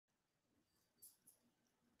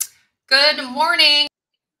Good morning,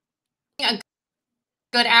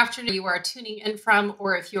 good afternoon. You are tuning in from,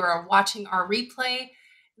 or if you are watching our replay,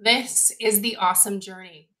 this is The Awesome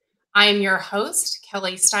Journey. I am your host,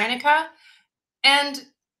 Kelly Steinecke, and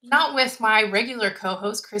not with my regular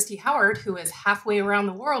co-host, Christy Howard, who is halfway around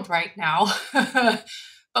the world right now.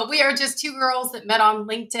 But we are just two girls that met on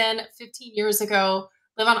LinkedIn 15 years ago,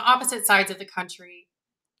 live on opposite sides of the country,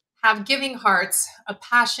 have giving hearts, a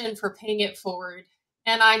passion for paying it forward,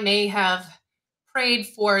 and I may have prayed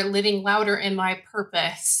for living louder in my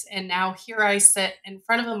purpose. And now here I sit in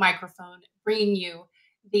front of a microphone bringing you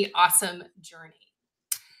the awesome journey.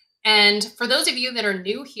 And for those of you that are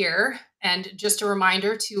new here, and just a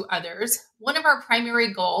reminder to others, one of our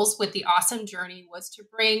primary goals with the awesome journey was to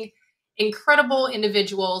bring incredible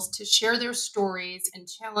individuals to share their stories and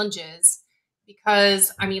challenges.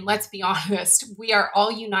 Because, I mean, let's be honest, we are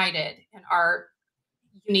all united in our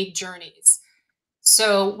unique journeys.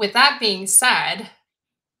 So, with that being said,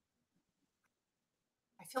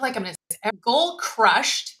 I feel like I'm going to goal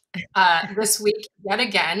crushed this week yet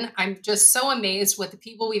again. I'm just so amazed with the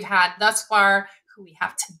people we've had thus far, who we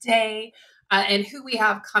have today, and who we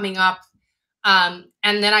have coming up. And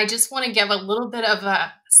then I just want to give a little bit of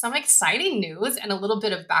some exciting news and a little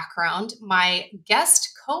bit of background. My guest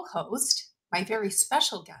co-host, my very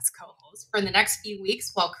special guest co-host for the next few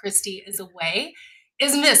weeks while Christy is away,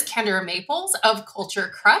 is Miss Kindra Maples of Culture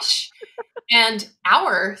Crush. And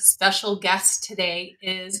our special guest today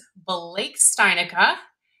is Blake Steinecke.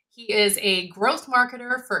 He is a growth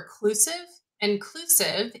marketer for Inclusive.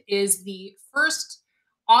 Inclusive is the first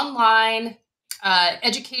online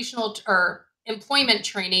educational or employment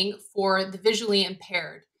training for the visually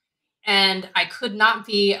impaired. And I could not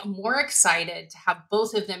be more excited to have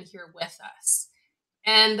both of them here with us.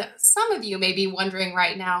 And some of you may be wondering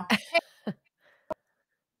right now,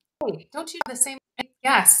 hey, don't you have the same?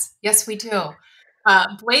 Yes, we do.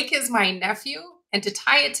 Blake is my nephew. And to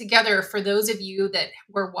tie it together, for those of you that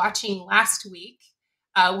were watching last week,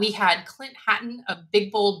 we had Clint Hatton of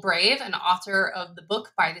Big Bold Brave, an author of the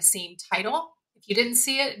book by the same title. If you didn't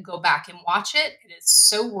see it, go back and watch it. It is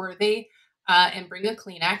so worthy, and bring a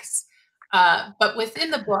Kleenex. But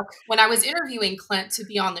within the book, when I was interviewing Clint to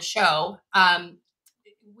be on the show,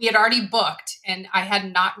 we had already booked, and I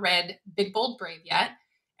had not read Big Bold Brave yet.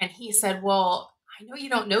 And he said, well, I know you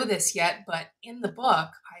don't know this yet, but in the book,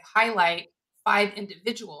 I highlight 5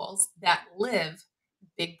 individuals that live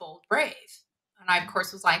Big Bold Brave. And I, of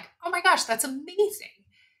course, was like, oh my gosh, that's amazing.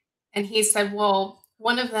 And he said, well,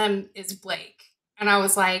 one of them is Blake. And I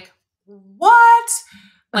was like, what?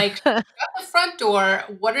 Like, shut the front door.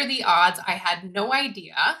 What are the odds? I had no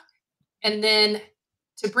idea. And then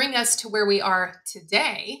to bring us to where we are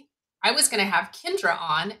today, I was going to have Kindra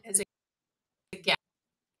on as a guest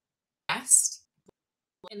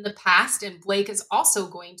in the past, and Blake is also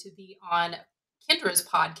going to be on Kindra's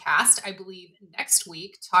podcast, I believe, next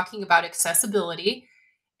week, talking about accessibility.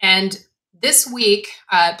 And this week,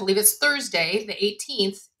 I believe it's Thursday, the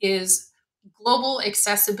 18th, is Global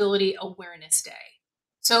Accessibility Awareness Day.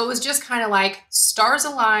 So it was just kind of like stars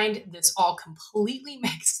aligned. This all completely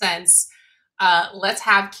makes sense. Let's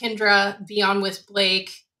have Kindra be on with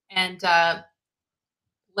Blake, and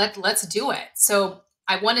let's do it. So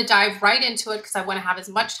I want to dive right into it because I want to have as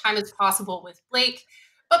much time as possible with Blake.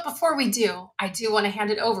 But before we do, I do want to hand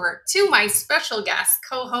it over to my special guest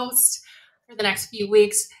co-host for the next few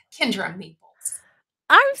weeks, Kindra Maples.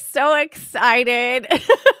 I'm so excited.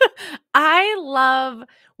 I love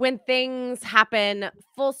when things happen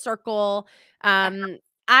full circle. I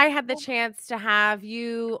had the chance to have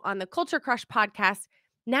you on the Culture Crush podcast.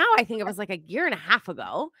 Now I think it was like a year and a half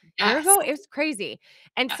ago. Yes. It was crazy.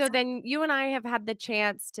 And so then you and I have had the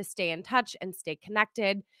chance to stay in touch and stay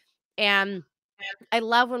connected. And I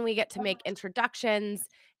love when we get to make introductions.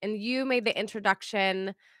 And you made the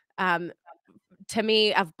introduction to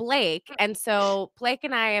me of Blake. And so Blake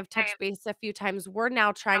and I have touched base a few times. We're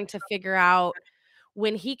now trying to figure out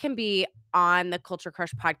when he can be on the Culture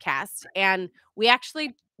Crush podcast. And we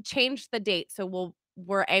actually changed the date. So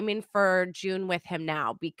we're aiming for June with him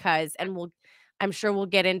now because, and I'm sure we'll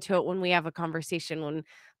get into it when we have a conversation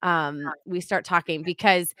when we start talking,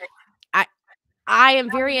 because I am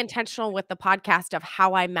very intentional with the podcast of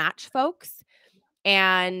how I match folks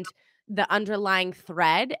and the underlying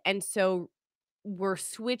thread. And so we're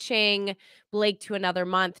switching Blake to another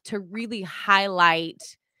month to really highlight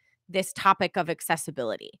this topic of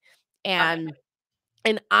accessibility. And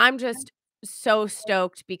I'm just so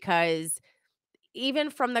stoked because even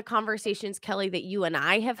from the conversations, Kelly, that you and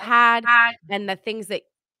I have had and the things that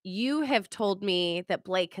you have told me that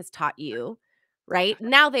Blake has taught you, right?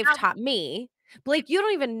 Now they've taught me. Blake, you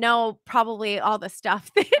don't even know probably all the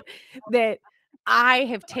stuff that I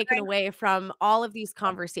have taken away from all of these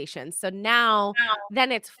conversations. So now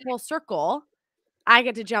then it's full circle. I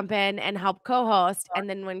get to jump in and help co-host, and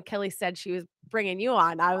then when Kelly said she was bringing you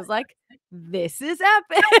on, I was like, "This is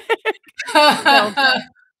epic." So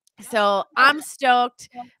so I'm stoked.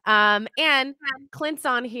 And Clint's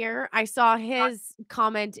on here. I saw his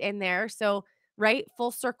comment in there. So, right,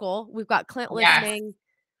 full circle. We've got Clint Yes. listening.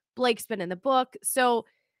 Blake's been in the book. So,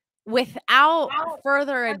 without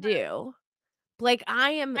further ado, Blake,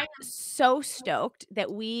 I am so stoked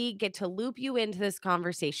that we get to loop you into this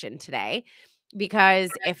conversation today because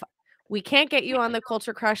if we can't get you on the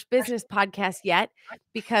Culture Crush Business Podcast yet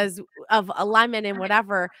because of alignment and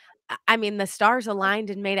whatever, I mean, the stars aligned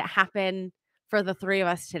and made it happen for the three of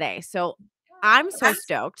us today. So I'm so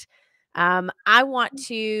stoked. I want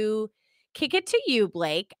to kick it to you,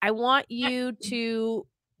 Blake. I want you to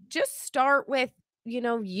just start with,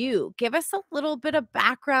 you give us a little bit of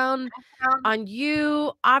background on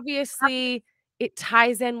you. Obviously, it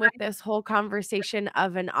ties in with this whole conversation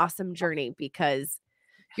of an awesome journey because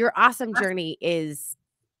your awesome journey is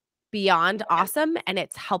beyond awesome and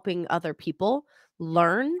it's helping other people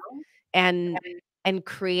learn and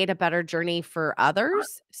create a better journey for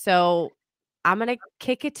others. So, I'm going to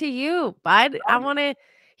kick it to you, bud. I want to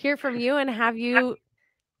hear from you and have you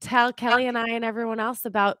tell Kelly and I and everyone else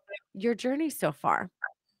about your journey so far.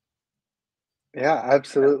 Yeah,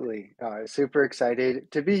 absolutely. Super excited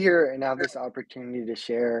to be here and have this opportunity to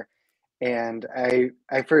share. And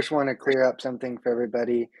I first want to clear up something for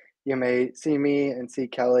everybody. You may see me and see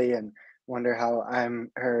Kelly and wonder how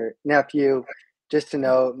I'm her nephew. Just to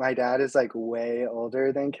know, my dad is like way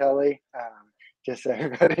older than Kelly. Just so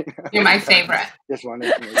everybody You're knows. my favorite. Just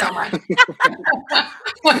wanted to So much.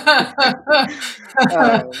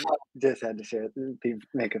 just had to share,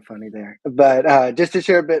 make it funny there. But just to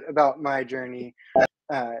share a bit about my journey.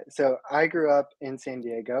 So I grew up in San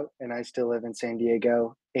Diego, and I still live in San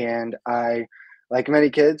Diego. And I, like many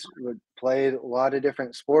kids, would played a lot of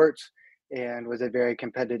different sports, and was a very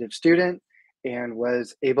competitive student, and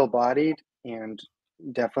was able-bodied, and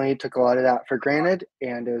definitely took a lot of that for granted.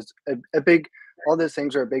 And it was a big, all those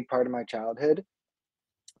things were a big part of my childhood.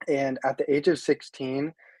 And at the age of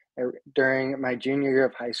 16, during my junior year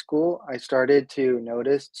of high school, I started to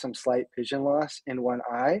notice some slight vision loss in one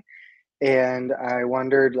eye. And I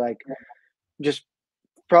wondered, like, just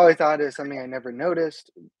probably thought it was something I never noticed,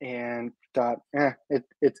 and thought,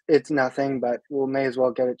 it's nothing, but we'll may as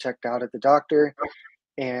well get it checked out at the doctor.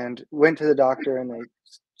 And went to the doctor, and they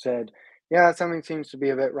said, yeah, something seems to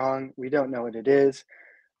be a bit wrong. We don't know what it is.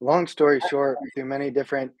 Long story short, through many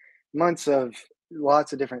different months of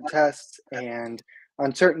lots of different tests and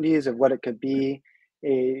uncertainties of what it could be,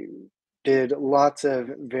 a, did lots of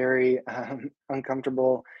very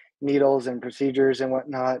uncomfortable needles and procedures and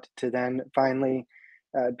whatnot to then finally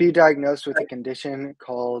be diagnosed with a condition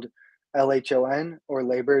called LHON, or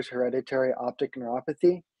Leber's hereditary optic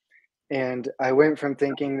neuropathy. And I went from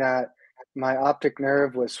thinking that my optic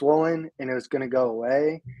nerve was swollen and it was going to go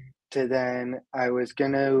away, to then I was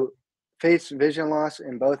going to face vision loss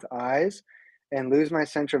in both eyes and lose my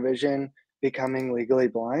central vision, becoming legally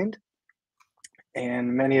blind.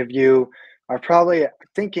 And many of you are probably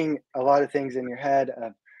thinking a lot of things in your head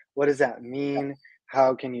of, what does that mean?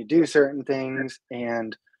 How can you do certain things?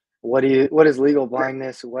 And what is legal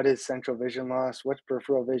blindness? What is central vision loss? What's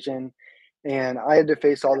peripheral vision? And I had to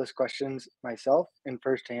face all those questions myself in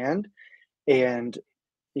firsthand. And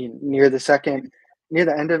near near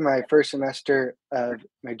the end of my first semester of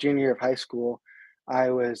my junior year of high school, I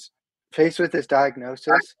was faced with this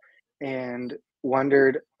diagnosis and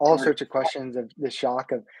wondered all sorts of questions of the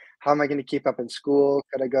shock of, how am I going to keep up in school?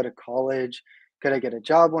 Could I go to college? Could I get a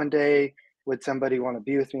job one day? Would somebody want to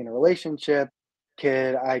be with me in a relationship?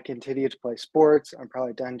 Could I continue to play sports? I'm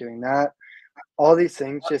probably done doing that. All these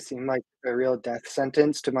things just seemed like a real death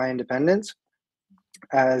sentence to my independence,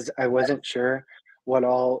 as I wasn't sure what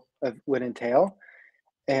all of would entail.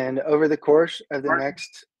 And over the course of the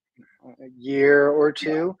next year or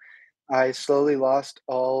two, I slowly lost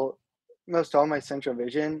almost all my central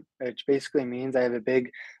vision, which basically means I have a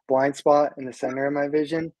big blind spot in the center of my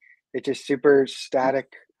vision. It's just super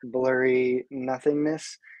static, blurry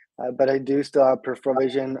nothingness. But I do still have peripheral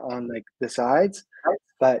vision on like the sides.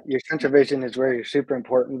 But your central vision is where your super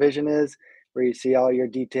important vision is, where you see all your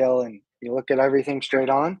detail and you look at everything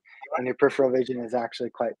straight on. And your peripheral vision is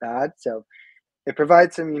actually quite bad. So it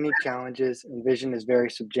provides some unique challenges, and vision is very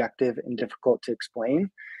subjective and difficult to explain.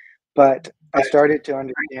 But I started to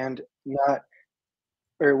understand, not,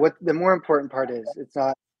 or what the more important part is, it's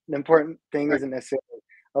not, the important thing isn't necessarily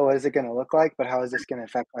oh, what is it going to look like? But how is this going to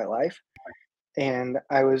affect my life? And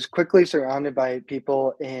I was quickly surrounded by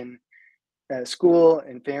people in school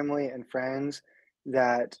and family and friends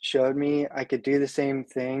that showed me I could do the same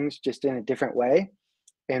things just in a different way.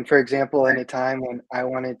 And for example, in a time when I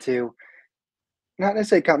wanted to not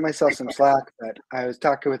necessarily cut myself some slack, but I was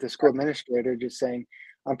talking with the school administrator just saying,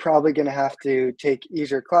 I'm probably going to have to take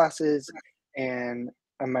easier classes and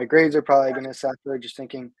my grades are probably going to suffer. Just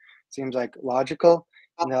thinking seems like logical.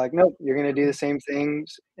 And they're like, nope, you're going to do the same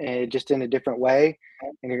things just in a different way.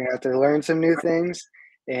 And you're going to have to learn some new things.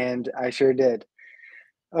 And I sure did.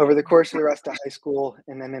 Over the course of the rest of high school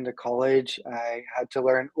and then into college, I had to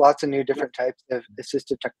learn lots of new different types of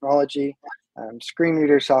assistive technology, screen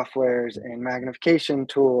reader softwares, and magnification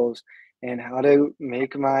tools, and how to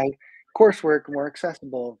make my coursework more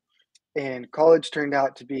accessible. And college turned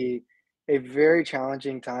out to be a very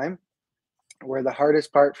challenging time where the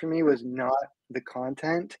hardest part for me was not the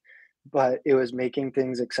content, but it was making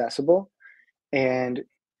things accessible. And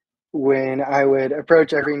when I would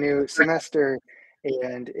approach every new semester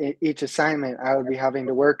and each assignment, I would be having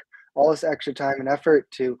to work all this extra time and effort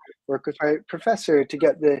to work with my professor to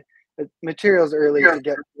get the materials early, to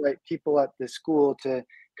get the right people at the school to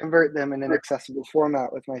convert them in an accessible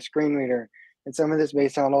format with my screen reader. And some of this may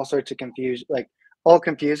sound all sorts of confused, like all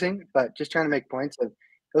confusing, but just trying to make points of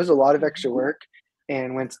it was a lot of extra work.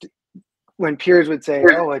 And when peers would say,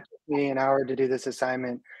 "Oh, it took me an hour to do this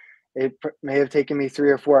assignment," may have taken me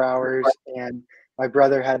 3 or 4 hours, and my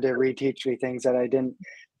brother had to reteach me things that I didn't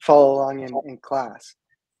follow along in class.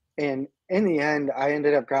 And in the end, I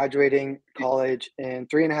ended up graduating college in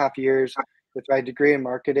 3.5 years with my degree in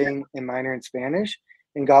marketing and minor in Spanish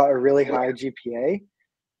and got a really high GPA.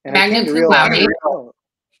 And I came Magna to cum realize, laude.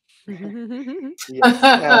 oh,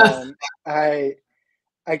 yes,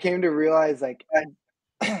 I came to realize, like,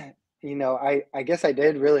 I guess I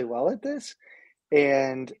did really well at this,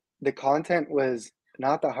 and the content was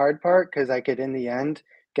not the hard part because I could, in the end,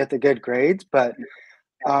 get the good grades, but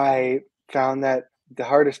I found that the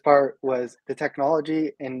hardest part was the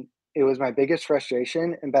technology, and it was my biggest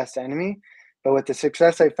frustration and best enemy. But with the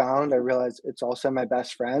success I found, I realized it's also my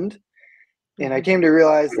best friend. And I came to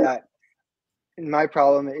realize that my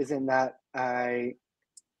problem isn't that I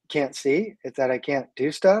can't see, it's that I can't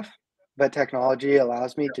do stuff, but technology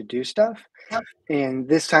allows me to do stuff. And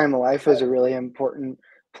this time of life was a really important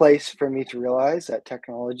place for me to realize that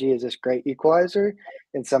technology is this great equalizer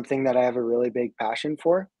and something that I have a really big passion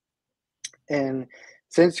for. And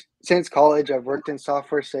since college, I've worked in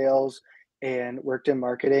software sales and worked in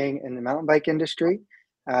marketing in the mountain bike industry,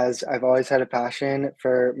 as I've always had a passion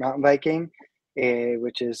for mountain biking,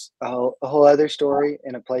 which is a whole other story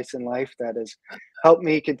and a place in life that has helped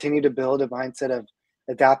me continue to build a mindset of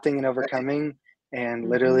adapting and overcoming and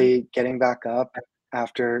literally getting back up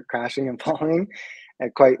after crashing and falling,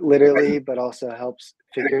 and quite literally, but also helps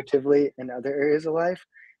figuratively in other areas of life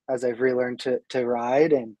as I've relearned to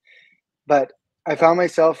ride. And but I found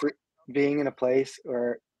myself being in a place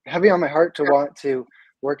or having on my heart to want to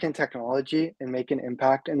work in technology and make an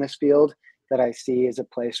impact in this field that I see as a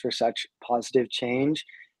place for such positive change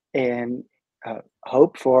and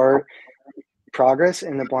hope for progress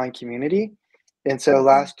in the blind community. And so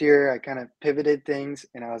last year, I kind of pivoted things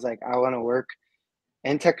and I was like, I want to work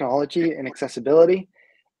in technology and accessibility.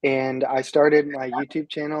 And I started my YouTube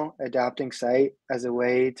channel, Adapting Sight, as a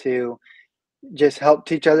way to just help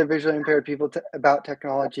teach other visually impaired people about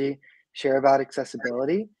technology, share about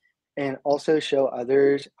accessibility, and also show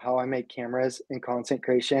others how I make cameras and content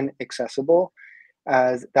creation accessible,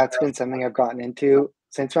 as that's been something I've gotten into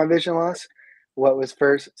since my vision loss. What was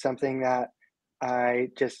first something that I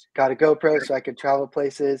just got a GoPro so I could travel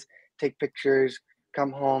places, take pictures,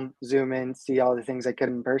 come home, zoom in, see all the things I could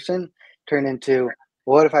in person, turned into,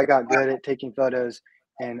 well, what if I got good at taking photos?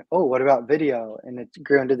 And oh, what about video? And it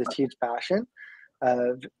grew into this huge passion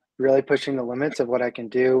of really pushing the limits of what I can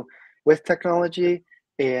do with technology.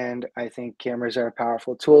 And I think cameras are a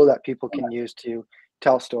powerful tool that people can use to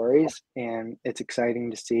tell stories. And it's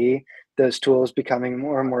exciting to see those tools becoming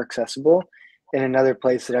more and more accessible. And another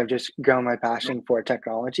place that I've just grown my passion for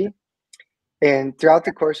technology. And throughout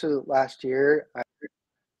the course of the last year, I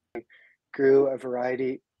grew a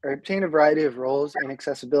variety or obtained a variety of roles in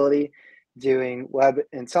accessibility, doing web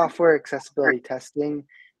and software accessibility testing,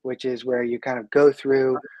 which is where you kind of go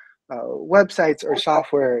through websites or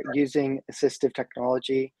software using assistive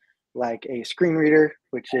technology like a screen reader,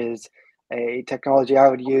 which is a technology I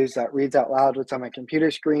would use that reads out loud what's on my computer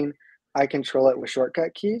screen. I control it with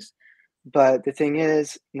shortcut keys. But the thing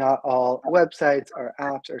is, not all websites or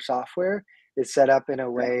apps or software is set up in a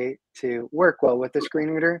way to work well with the screen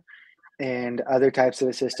reader. and other types of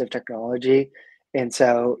assistive technology. And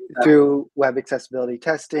so through web accessibility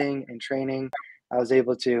testing and training, I was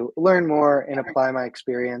able to learn more and apply my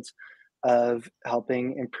experience of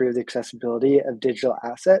helping improve the accessibility of digital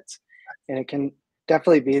assets. And it can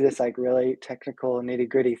definitely be this like really technical nitty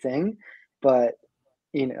gritty thing, but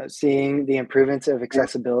seeing the improvements of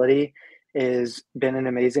accessibility has been an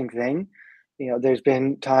amazing thing. There's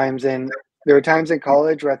been there were times in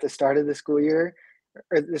college where at the start of the school year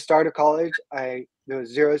or at the start of college, there was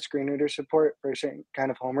zero screen reader support for a certain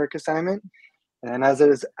kind of homework assignment. And as I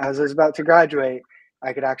was about to graduate,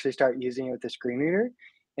 I could actually start using it with the screen reader.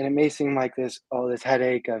 And it may seem like this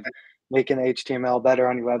headache of making the HTML better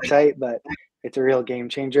on your website, but it's a real game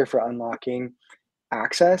changer for unlocking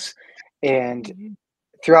access. And Mhm.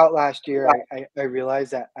 throughout last year, I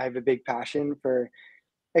realized that I have a big passion for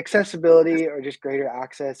accessibility or just greater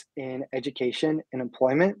access in education and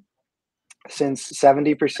employment, since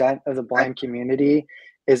 70% of the blind community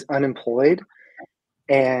is unemployed,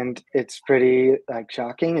 and it's pretty like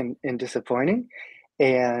shocking and disappointing.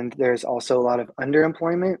 And there's also a lot of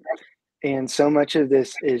underemployment, and so much of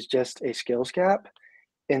this is just a skills gap.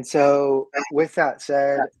 And so, with that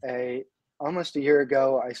said, almost a year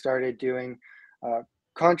ago, I started doing uh,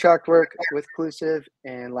 contract work with Clusive,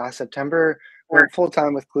 and last September went full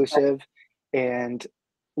time with Clusive. And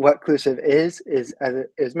what Clusive is, as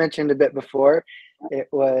it is mentioned a bit before,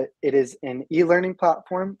 it is an e-learning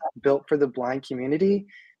platform built for the blind community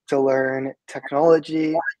to learn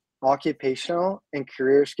technology, occupational, and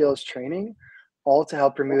career skills training, all to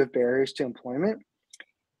help remove barriers to employment.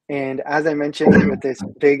 And as I mentioned, with this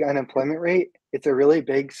big unemployment rate, it's a really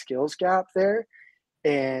big skills gap there.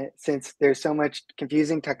 And since there's so much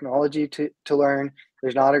confusing technology to learn,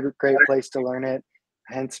 there's not a great place to learn it.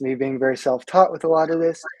 Hence, me being very self taught with a lot of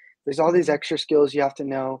this. There's all these extra skills you have to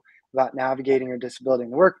know about navigating your disability in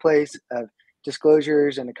the workplace, of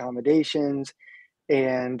disclosures and accommodations.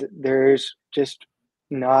 And there's just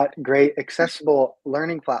not great accessible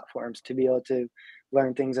learning platforms to be able to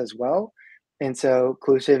learn things as well. And so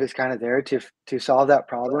Clusive is kind of there to solve that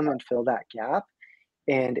problem and fill that gap.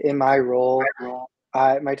 And in my role,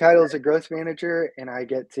 my title is a growth manager, and I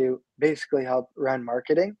get to basically help run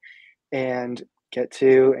marketing and get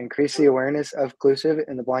to increase the awareness of Clusive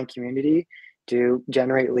in the blind community to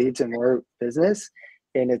generate leads and more business.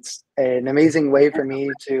 And it's an amazing way for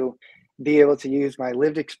me to be able to use my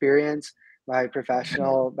lived experience, my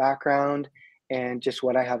professional background, and just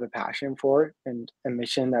what I have a passion for and a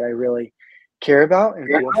mission that I really care about and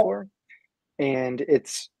feel for. And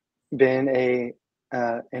it's been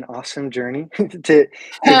an awesome journey to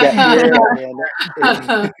get here, and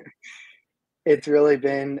it's it's really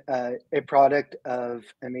been a product of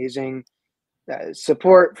amazing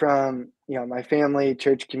support from my family,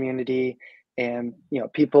 church community, and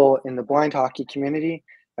people in the blind hockey community.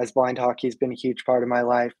 As blind hockey has been a huge part of my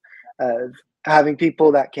life, of having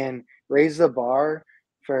people that can raise the bar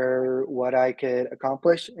for what I could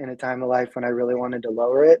accomplish in a time of life when I really wanted to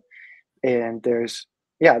lower it. And there's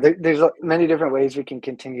many different ways we can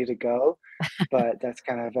continue to go, but that's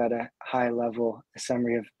kind of at a high level a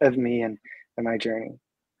summary of me and my journey.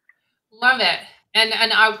 Love it. And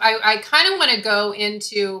I kind of want to go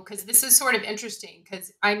into, because this is sort of interesting,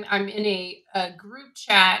 because I'm in a group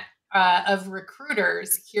chat of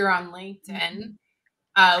recruiters here on LinkedIn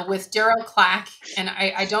with Daryl Clack, and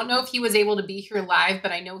I don't know if he was able to be here live,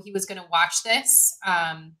 but I know he was going to watch this.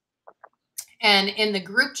 And in the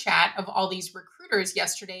group chat of all these recruiters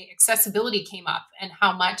yesterday, accessibility came up and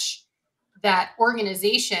how much that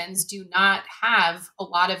organizations do not have a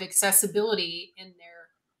lot of accessibility in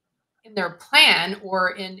their plan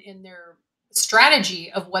or in their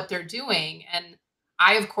strategy of what they're doing. And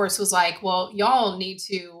I, of course, was like, well, y'all need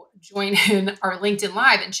to join in our LinkedIn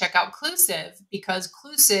Live and check out Clusive, because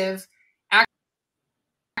Clusive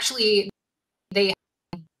actually, they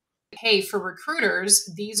pay for recruiters.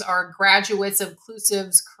 These are graduates of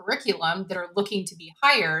Clusive's curriculum that are looking to be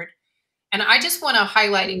hired. And I just want to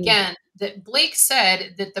highlight again that Blake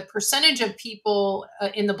said that the percentage of people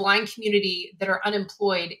in the blind community that are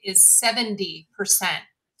unemployed is 70%,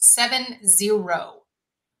 7-0.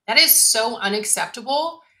 That is so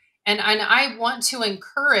unacceptable. And I want to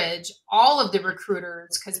encourage all of the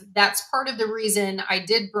recruiters, because that's part of the reason I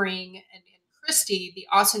did bring and Christy the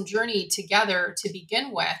awesome journey together to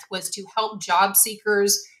begin with, was to help job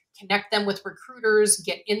seekers, connect them with recruiters,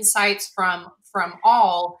 get insights from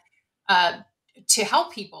all to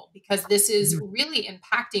help people, because this is really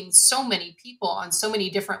impacting so many people on so many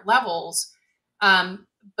different levels.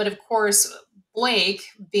 But of course, Blake,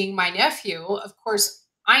 being my nephew, of course,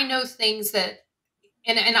 I know things that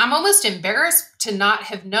and I'm almost embarrassed to not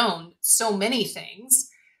have known so many things.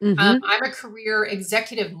 Mhm. I'm a career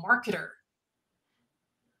executive marketer,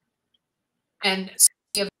 and so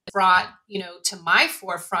many of it brought, to my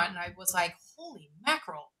forefront, and I was like, "Holy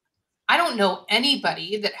mackerel. I don't know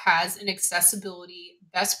anybody that has an accessibility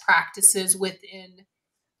best practices within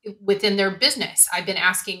their business." I've been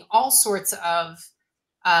asking all sorts of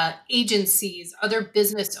agencies, other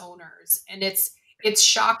business owners, and it's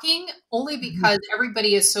shocking only Mhm. because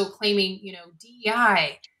everybody is so claiming,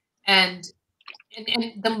 DEI and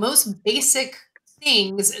and the most basic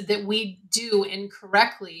things that we do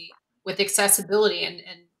incorrectly with accessibility.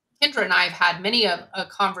 And Kindra and I have had many a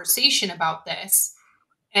conversation about this.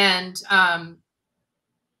 And I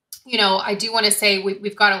do want to say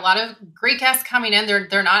we've got a lot of great guests coming in.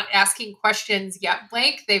 They're not asking questions yet,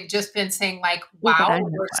 Blake. They've just been saying like, Ooh, but "Wow, I have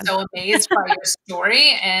we're one. so amazed by your story,"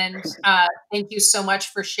 and thank you so much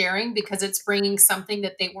for sharing because it's bringing something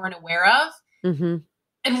that they weren't aware of. Mhm.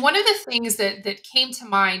 And one of the things that came to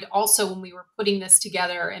mind also when we were putting this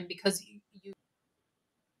together, and because you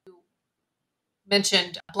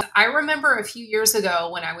mentioned, I remember a few years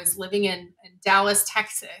ago when I was living in Dallas,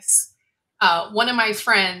 Texas. One of my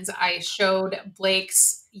friends, I showed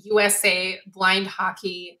Blake's USA blind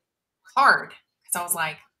hockey card because I was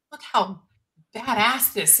like, look how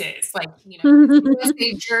badass this is. Like, his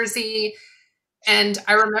USA jersey. And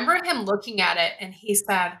I remember him looking at it and he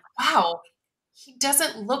said, wow, he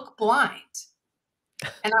doesn't look blind.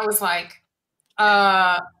 And I was like,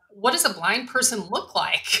 what does a blind person look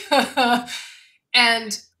like?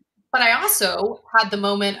 And but I also had the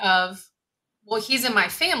moment of, well, he's in my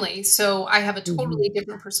family, so I have a Mhm. totally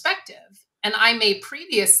different perspective. And I may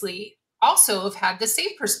previously also have had the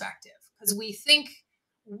same perspective because we think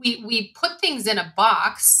we put things in a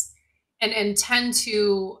box and tend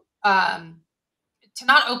to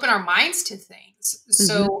not open our minds to things. Mhm.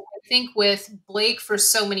 So I think with Blake, for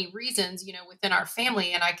so many reasons, within our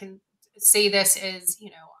family, and I can say this as,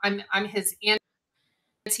 I'm his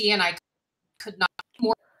auntie, and I could not be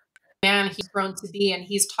more man he's grown to be, and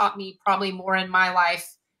he's taught me probably more in my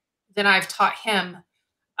life than I've taught him.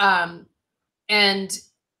 Um, and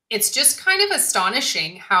it's just kind of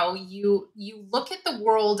astonishing how you look at the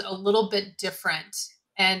world a little bit different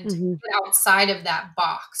and Mhm. get outside of that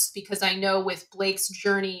box, because I know with Blake's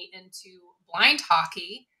journey into blind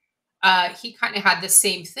hockey, he kind of had the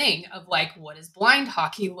same thing of like, what does blind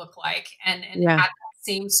hockey look like, and Yeah. had that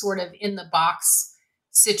same sort of in the box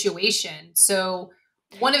situation. So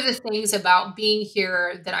one of the things about being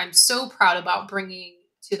here that I'm so proud about bringing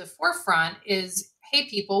to the forefront is, hey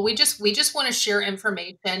people, we just want to share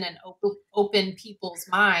information and open people's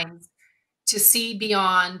minds to see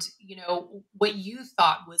beyond, what you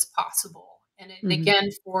thought was possible. And Mhm.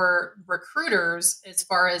 again, for recruiters, as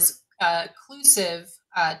far as Clusive,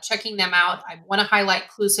 checking them out, I want to highlight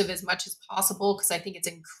Clusive as much as possible because I think it's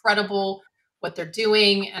incredible what they're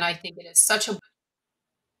doing, and I think it is such a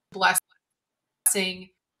blessing.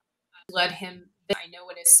 Led him, I know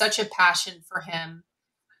it is such a passion for him.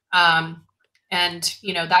 um, and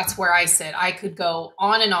that's where I sit. I could go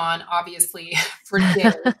on and on, obviously, for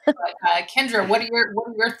days. But Kendra, what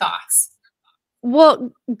are your thoughts?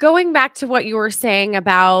 Well, going back to what you were saying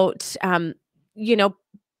about, you know,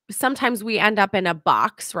 sometimes we end up in a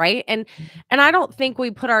box, right? And I don't think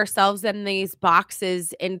we put ourselves in these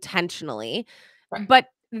boxes intentionally, Right. but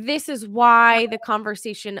this is why the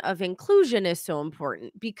conversation of inclusion is so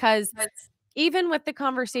important because even with the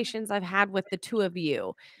conversations I've had with the two of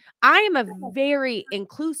you, I am a very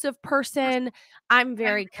inclusive person. I'm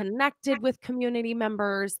very connected with community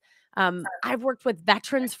members. I've worked with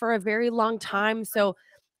veterans for a very long time. So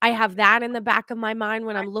I have that in the back of my mind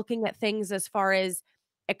when I'm looking at things as far as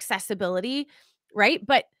accessibility, right?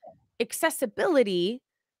 But accessibility,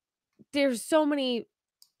 there's so many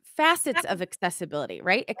facets of accessibility,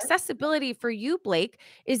 right? Accessibility for you, Blake,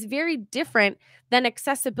 is very different than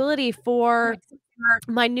accessibility for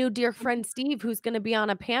my new dear friend Steve, who's going to be on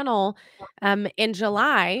a panel in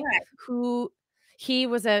July, who he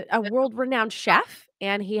was a world renowned chef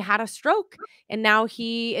and he had a stroke and now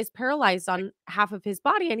he is paralyzed on half of his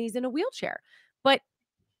body and he's in a wheelchair. But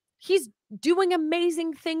he's doing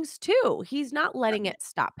amazing things too. He's not letting it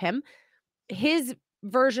stop him. His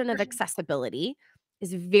version of accessibility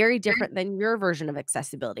is very different than your version of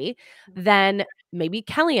accessibility than maybe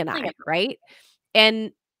Kelly and I, right?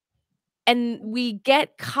 And we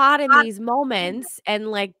get caught in these moments and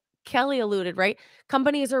like Kelly alluded, right?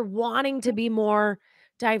 Companies are wanting to be more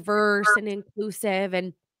diverse and inclusive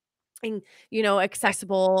and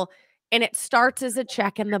accessible, and it starts as a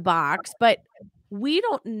check in the box, but we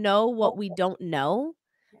don't know what we don't know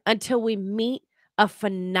until we meet a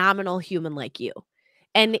phenomenal human like you.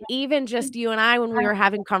 And even just you and I, when we were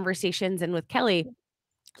having conversations and with Kelly,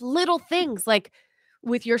 little things like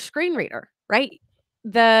with your screen reader, right?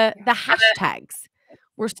 The hashtags.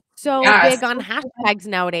 We're so Yes. big on hashtags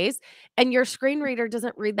nowadays, and your screen reader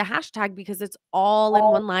doesn't read the hashtag because it's all in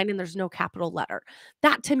one line and there's no capital letter.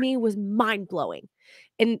 That to me was mind-blowing.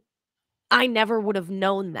 And I never would have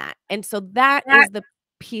known that. And so that is the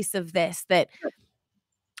piece of this that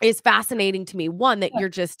is fascinating to me. One, that you're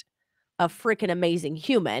just a freaking amazing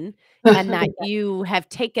human and that you have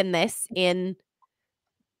taken this in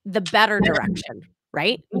the better direction,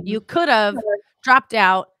 right? You could have dropped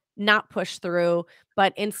out, not pushed through,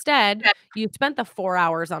 but instead you spent the 4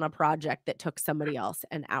 hours on a project that took somebody else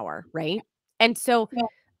an hour, right? And so,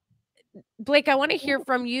 Blake, I want to hear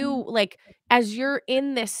from you, like, as you're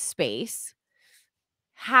in this space,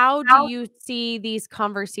 how do you see these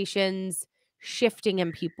conversations shifting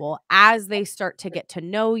in people as they start to get to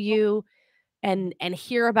know you and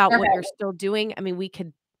hear about what you're still doing? I mean, we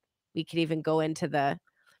could even go into the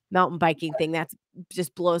mountain biking thing. That's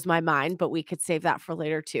just blows my mind, but we could save that for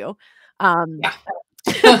later too. Yeah.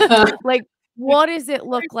 Like, what does it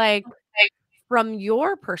look like from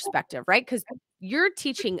your perspective, right? Because you're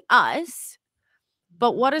teaching us,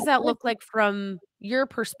 but what does that look like from your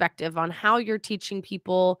perspective on how you're teaching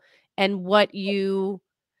people and what you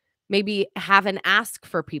maybe have an ask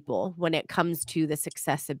for people when it comes to this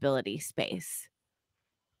accessibility space?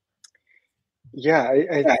 Yeah,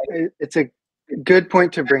 it's a good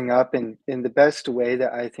point to bring up, and in the best way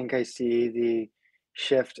that I think I see the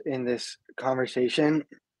shift in this conversation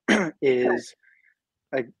is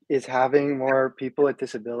is having more people with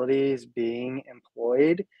disabilities being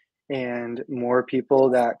employed and more people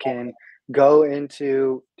that can go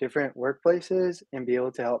into different workplaces and be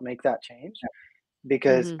able to help make that change.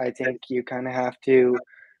 Because Mhm. I think you kind of have to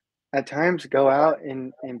at times go out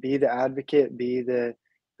and be the advocate, be the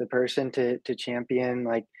person to champion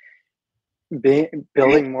like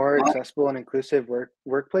building more accessible and inclusive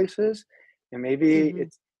workplaces, and maybe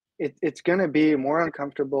Mhm. it's going to be more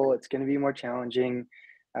uncomfortable. It's going to be more challenging.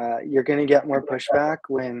 You're going to get more pushback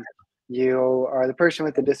when you are the person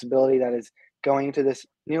with the disability that is going into this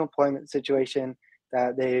new employment situation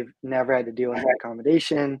that they've never had to deal with an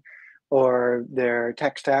accommodation, or their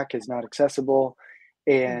tech stack is not accessible.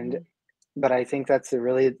 And Mhm. but I think that's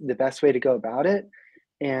really the best way to go about it.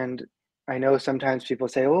 And I know sometimes people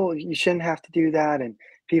say, "Oh, you shouldn't have to do that, and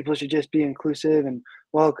people should just be inclusive and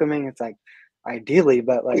welcoming." It's like, ideally,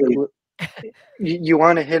 but like you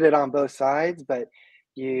want to hit it on both sides, but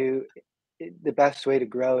you the best way to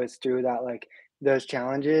grow is through that like those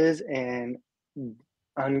challenges and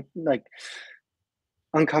like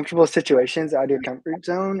uncomfortable situations out of your comfort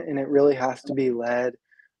zone, and it really has to be led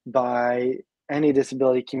by any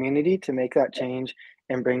disability community to make that change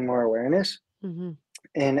and bring more awareness. Mhm.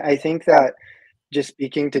 And I think that just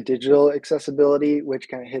speaking to digital accessibility, which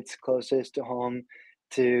kind of hits closest to home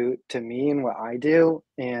to me and what I do,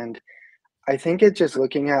 and I think it's just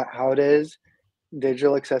looking at how does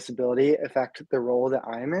digital accessibility affect the role that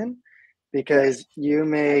I'm in, because uh,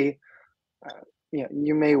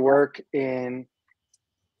 you may work in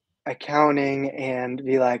accounting and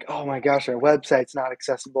be like, "Oh my gosh, our website's not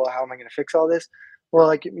accessible. How am I going to fix all this?" Well,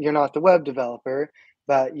 like you're not the web developer,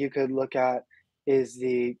 but you could look at is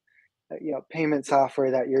the payment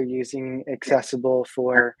software that you're using accessible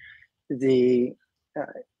for the uh,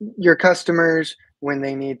 your customers when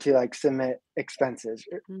they need to like submit expenses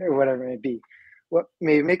or Mhm. whatever it may be. What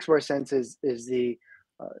maybe makes more sense is the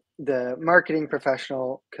marketing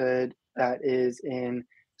professional could that is in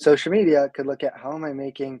social media could look at how am I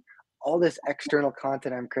making all this external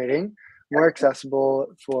content I'm creating more accessible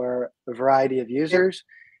for a variety of users,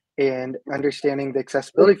 and understanding the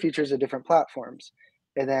accessibility features of different platforms.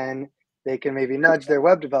 And then they can maybe nudge their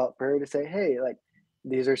web developer to say, hey, like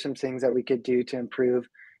these are some things that we could do to improve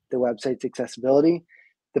the website's accessibility.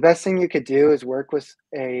 The best thing you could do is work with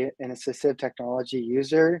an assistive technology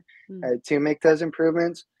user Mm. to make those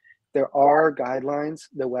improvements. There are guidelines,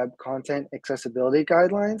 the Web Content Accessibility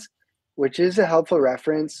Guidelines, which is a helpful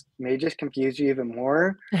reference, may just confuse you even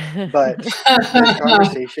more, but this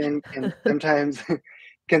conversation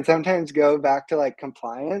can sometimes go back to like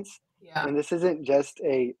compliance, Yeah. and this isn't just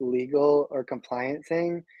a legal or compliant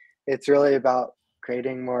thing. It's really about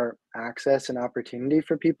creating more access and opportunity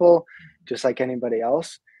for people just like anybody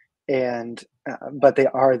else, and but they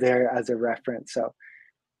are there as a reference. So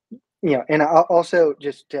and also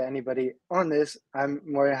just to anybody on this, I'm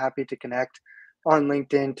more than happy to connect on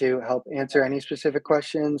LinkedIn to help answer any specific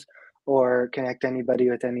questions or connect anybody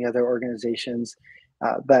with any other organizations.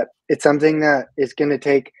 But it's something that is going to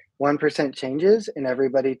take 1% changes and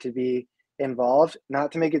everybody to be involved,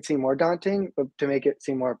 not to make it seem more daunting, but to make it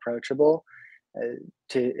seem more approachable,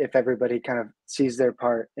 to if everybody kind of sees their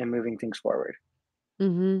part in moving things forward.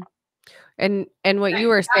 Mhm. And what Right. you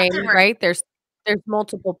were saying, Afterward, right? There's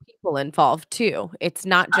multiple people involved too. It's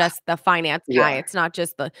not just the finance guy, Yeah, it's not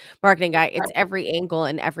just the marketing guy, it's right. every angle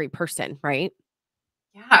and every person, right?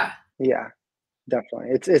 Yeah. yeah, definitely.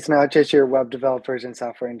 It's not just your web developers and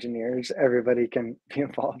software engineers. Everybody can be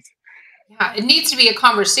involved. Yeah. It needs to be a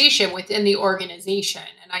conversation within the organization.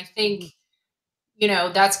 And I think,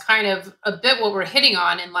 Mhm. that's kind of a bit what we're hitting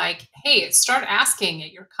on. And like, hey, start asking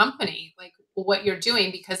at your company, like what you're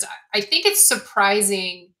doing, because I think it's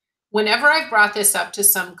surprising whenever I've brought this up to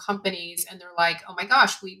some companies and they're like, oh my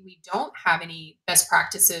gosh, we don't have any best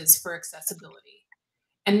practices for accessibility.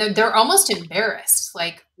 And they're almost embarrassed,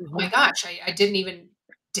 like, oh my Mhm. gosh, I didn't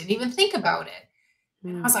even think about it.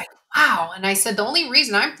 And I Mm. was like, wow. And I said, the only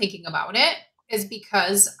reason I'm thinking about it is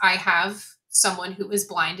because I have someone who is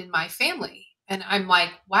blind in my family. And I'm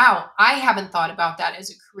like, wow, I haven't thought about that as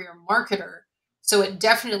a career marketer. So it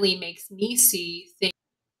definitely makes me see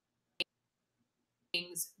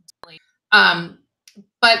things differently. Um,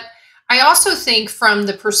 but I also think from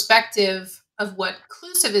the perspective of what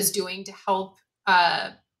Clusive is doing to help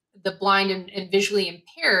uh, the blind and visually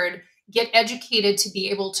impaired get educated to be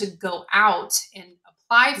able to go out and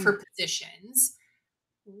apply Mm. for positions,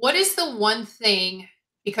 what is the one thing,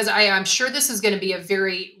 because I'm sure this is going to be a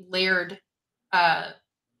very layered uh,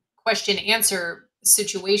 question answer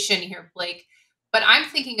situation here, Blake. But I'm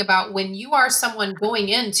thinking about when you are someone going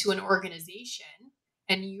into an organization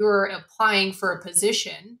and you're applying for a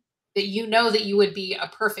position that you know that you would be a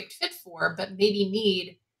perfect fit for, but maybe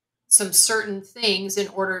need some certain things in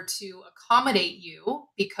order to accommodate you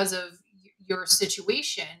because of your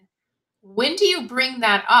situation. When do you bring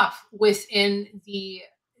that up within the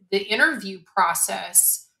interview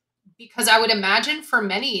process? Because I would imagine for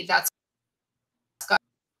many that's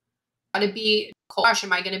to be, gosh,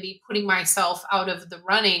 am I going to be putting myself out of the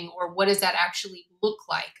running, or what does that actually look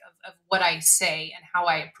like of what I say and how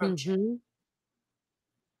I approach it? Mhm.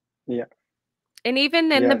 Yeah. And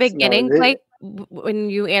even in the Yes. No. beginning, like, when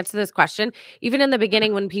you answer this question, even in the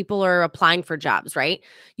beginning when people are applying for jobs, right?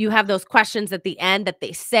 You have those questions at the end that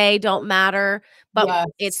they say don't matter, but Yes.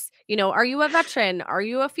 it's, are you a veteran? Are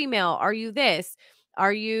you a female? Are you this?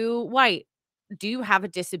 Are you white? Do you have a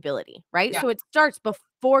disability? Right? Yeah. So it starts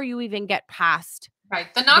before you even get past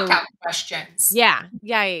Right. The the knockout questions. yeah,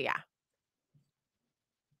 yeah, yeah, yeah.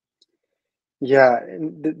 Yeah.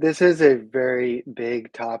 And this is a very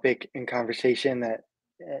big topic and conversation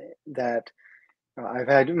that I've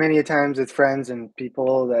had many a times with friends and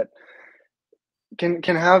people that can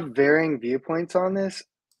have varying viewpoints on this.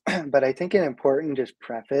 But I think an important just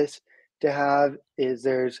preface to have is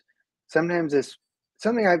there's sometimes this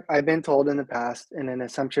something I've been told in the past, and an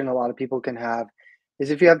assumption a lot of people can have is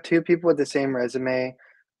if you have two people with the same resume,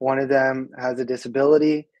 one of them has a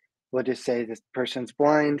disability, we'll just say this person's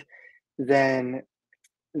blind, then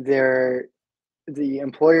they're the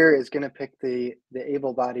employer is going to pick the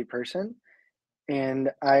able-bodied person. And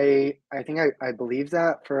I think I believed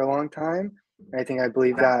that for a long time. I think I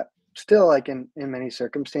believe that still, like, in many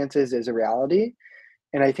circumstances, is a reality.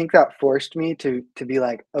 And I think that forced me to be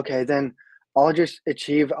like, okay, then I'll just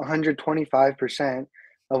achieve 125%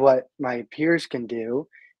 of what my peers can do,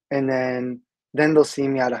 and then they'll see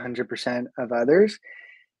me at 100% of others.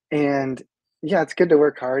 And yeah, it's good to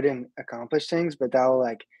work hard and accomplish things, but that will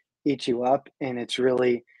like eat you up, and it's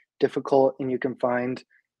really difficult. And you can find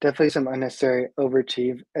definitely some unnecessary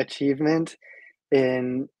achievement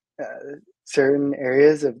in certain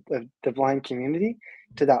areas of the blind community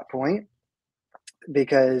to that point,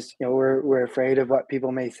 because we're afraid of what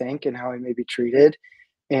people may think and how we may be treated,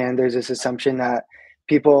 and there's this assumption that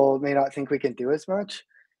people may not think we can do as much.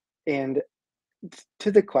 And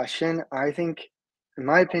to the question, I think, in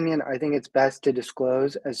my opinion, I think it's best to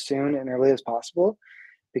disclose as soon and early as possible,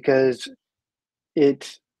 because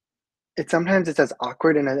it sometimes it's as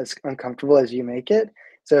awkward and as uncomfortable as you make it.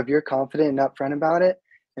 So if you're confident and upfront about it,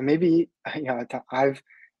 and maybe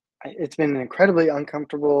it's been an incredibly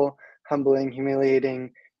uncomfortable, humbling,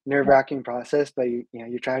 humiliating, nerve-wracking process, but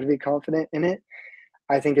you try to be confident in it.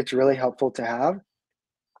 I think it's really helpful to have,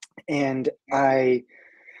 and I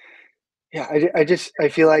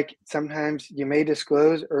feel like sometimes you may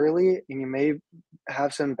disclose early and you may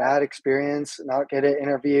have some bad experience, not get an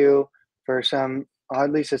interview for some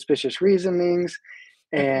oddly suspicious reasonings,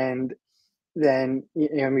 and then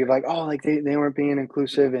you're like, oh, like they weren't being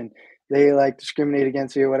inclusive and they like discriminate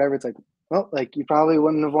against you or whatever. It's like, well, like you probably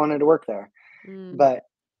wouldn't have wanted to work there. Mm. But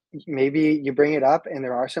maybe you bring it up and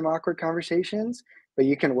there are some awkward conversations, but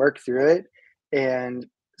you can work through it and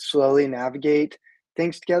slowly navigate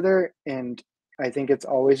things together. And I think it's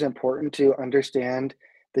always important to understand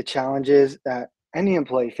the challenges that any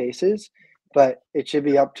employee faces, but it should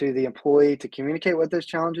be up to the employee to communicate what those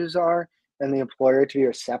challenges are and the employer to be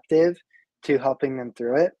receptive to helping them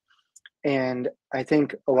through it. And I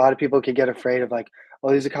think a lot of people could get afraid of like,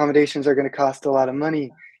 oh, these accommodations are going to cost a lot of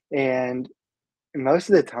money. And most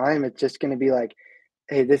of the time, it's just going to be like,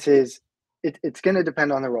 hey, it's going to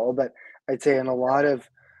depend on the role. But I'd say in a lot of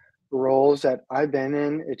roles that I've been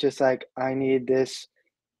in, it's just like, I need this.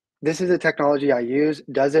 This is the technology I use.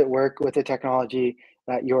 Does it work with the technology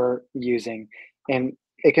that you're using? And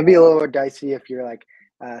it can be a little more dicey if you're like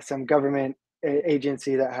some government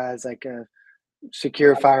agency that has like a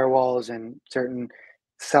secure firewalls and certain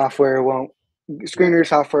software won't screener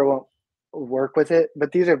software won't work with it.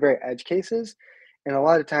 But these are very edge cases, and a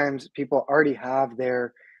lot of times people already have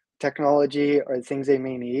their technology or things they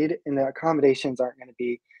may need, and the accommodations aren't going to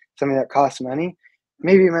be something that costs money.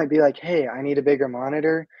 Maybe it might be like, hey, I need a bigger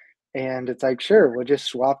monitor, and it's like, sure, we'll just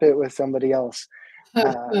swap it with somebody else.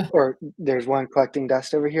 Or there's one collecting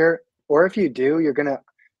dust over here. Or if you do, you're going to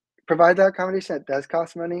provide that accommodation that does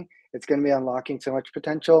cost money. It's going to be unlocking so much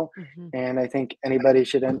potential. Mm-hmm. And I think anybody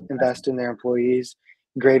should invest in their employees'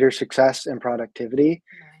 greater success and productivity.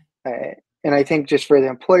 And I think just for the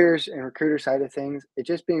employers and recruiter side of things, it's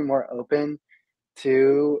just being more open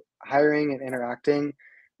to hiring and interacting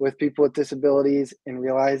with people with disabilities and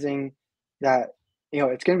realizing that,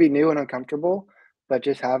 it's going to be new and uncomfortable, but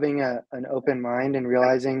just having an open mind and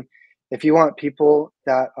realizing if you want people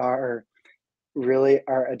that are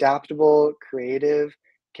adaptable, creative,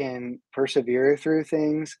 can persevere through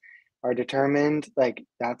things, are determined, like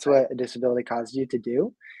that's what a disability causes you to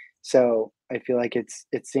do. So I feel like it's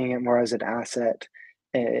seeing it more as an asset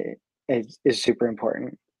is super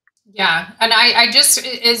important. Yeah. And I just,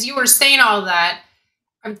 as you were saying all that,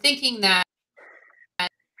 I'm thinking that,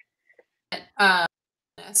 uh,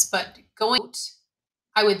 but going out,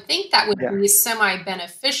 I would think that would Yeah. be semi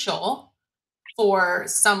beneficial for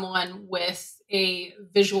someone with a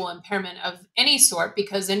visual impairment of any sort,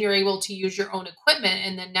 because then you're able to use your own equipment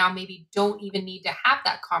and then now maybe don't even need to have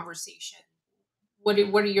that conversation. What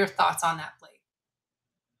are your thoughts on that, Blake?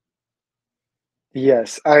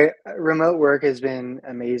 Yes, I remote work has been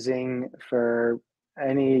amazing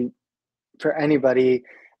any for anybody,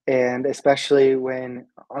 and especially when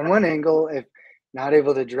on one angle, if not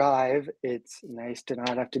able to drive, it's nice to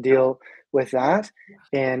not have to deal with that,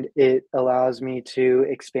 and it allows me to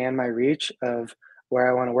expand my reach of where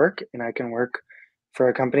I want to work, and I can work for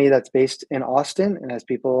a company that's based in Austin and has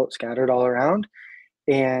people scattered all around,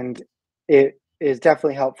 and it is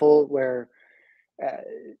definitely helpful where uh,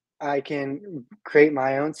 I can create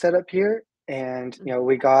my own setup here. And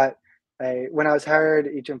we got when I was hired,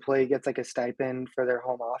 each employee gets like a stipend for their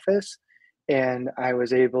home office, and I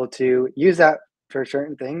was able to use that for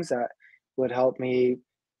certain things that would help me.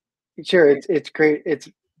 Sure, it's great. It's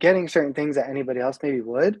getting certain things that anybody else maybe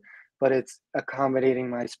would, but it's accommodating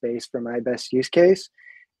my space for my best use case.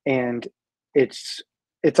 And it's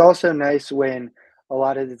it's also nice when a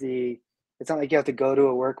lot of the it's not like you have to go to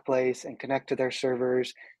a workplace and connect to their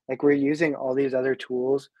servers. Like we're using all these other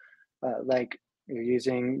tools, like you're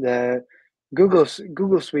using the Google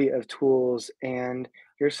suite of tools and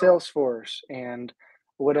your Salesforce and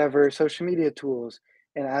whatever social media tools.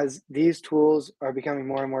 And as these tools are becoming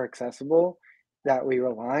more and more accessible that we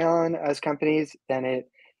rely on as companies, then it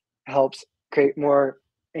helps create more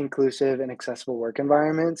inclusive and accessible work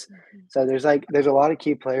environments. Mm-hmm. So there's a lot of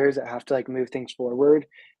key players that have to like move things forward,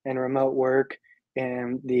 and remote work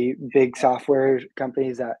and the big software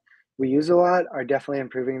companies that we use a lot are definitely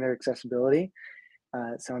improving their accessibility.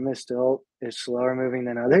 Some is slower moving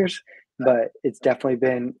than others, but it's definitely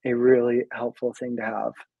been a really helpful thing to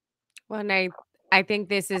have. Well, and I think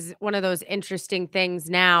this is one of those interesting things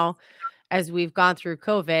now as we've gone through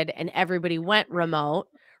COVID and everybody went remote,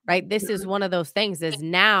 right? This is one of those things is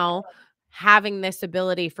now having this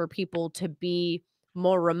ability for people to be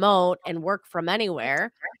more remote and work from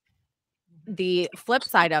anywhere. The flip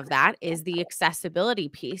side of that is the accessibility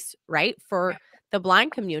piece, right? For the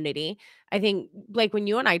blind community. I think like when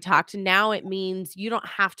you and I talked, now it means you don't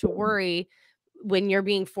have to worry when you're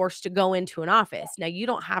being forced to go into an office. Now you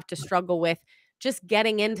don't have to struggle with just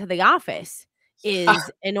getting into the office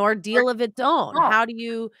is an ordeal of its own. How do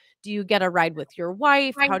you get a ride with your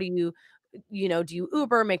wife? How do do you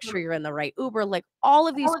Uber, make sure you're in the right Uber, like all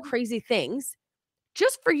of these crazy things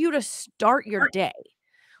just for you to start your day.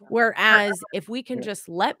 Whereas if we can just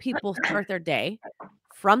let people start their day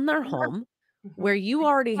from their home where you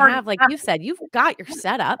already have, like you said, you've got your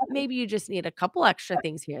setup. Maybe you just need a couple extra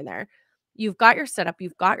things here and there. You've got your setup,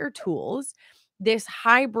 you've got your tools. This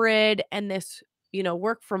hybrid and this,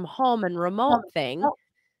 work from home and remote thing,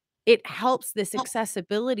 it helps this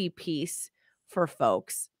accessibility piece for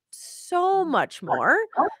folks so much more.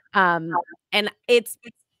 And it's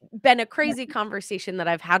been a crazy conversation that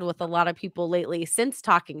I've had with a lot of people lately since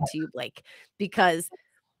talking to you, Blake, because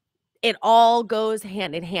it all goes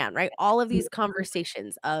hand in hand, right? All of these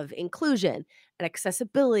conversations of inclusion and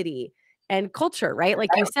accessibility and culture, right? Like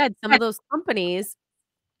you said, some of those companies,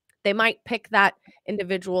 they might pick that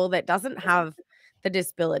individual that doesn't have the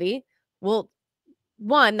disability. Well,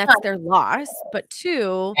 one, that's their loss, but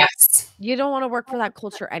two, Yes. you don't want to work for that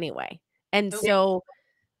culture anyway. And Nope. so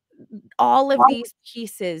all of these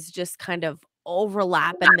pieces just kind of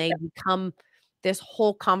overlap and they become this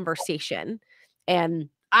whole conversation. And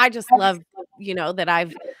I just love, that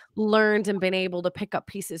I've learned and been able to pick up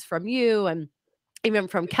pieces from you and even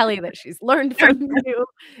from Kelly that she's learned from you.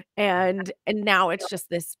 And now it's just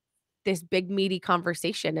this big meaty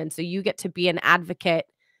conversation. And so you get to be an advocate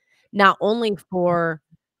not only for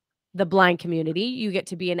the blind community, you get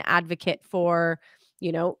to be an advocate for,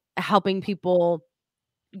 helping people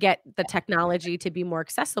get the technology to be more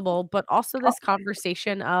accessible, but also this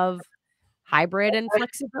conversation of hybrid and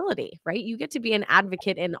flexibility, right? You get to be an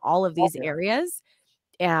advocate in all of these areas.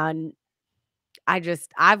 And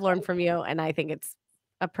I've learned from you, and I think it's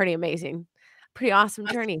a pretty amazing, pretty awesome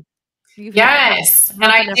journey you've had. Yes. And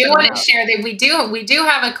I Helping do everyone want to out. share that we do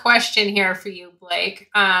have a question here for you, Blake,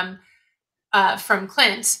 from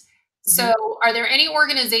Clint. So, are there any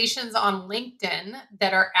organizations on LinkedIn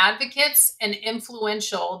that are advocates and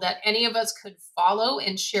influential that any of us could follow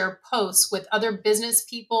and share posts with other business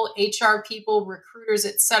people, HR people, recruiters,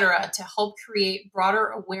 etc., to help create broader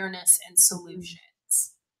awareness and solutions?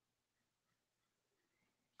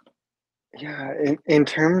 Yeah, in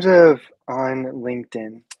terms of on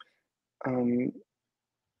LinkedIn,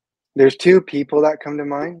 there's two people that come to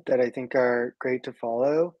mind that I think are great to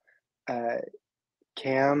follow.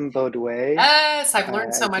 Cam Baudouin, Yes, I've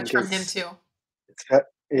learned so I much think from him too.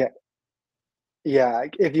 yeah, yeah.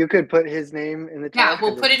 If you could put his name in the Yeah, chat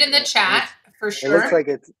we'll because put it in the chat for it looks sure. like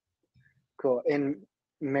it's cool. And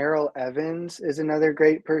Meryl Evans is another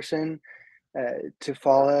great person to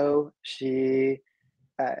follow. She,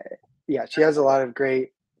 she has a lot of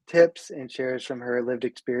great tips and shares from her lived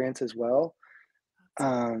experience as well.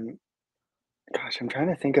 Gosh, I'm trying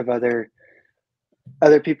to think of other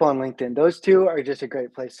people on LinkedIn. Those two are just a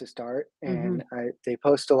great place to start, and they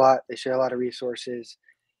post a lot. They share a lot of resources,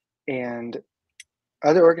 and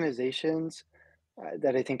other organizations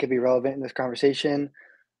that I think could be relevant in this conversation.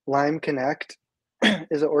 Lime Connect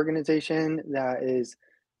is an organization that is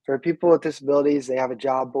for people with disabilities. They have a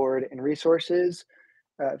job board and resources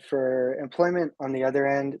for employment. On the other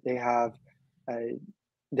end, they have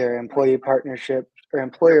their employee partnership or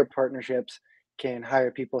employer partnerships can hire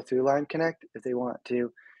people through Lime Connect if they want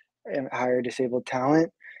to hire disabled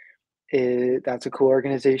talent. That's a cool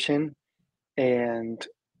organization. And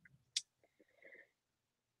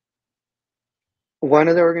one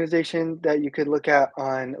other organization that you could look at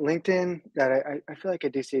on LinkedIn that I feel like I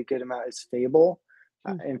do see a good amount is Fable.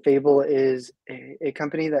 And Fable is a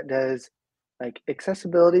company that does like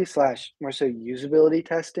accessibility slash more so usability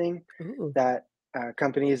testing that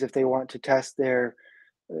companies, if they want to test their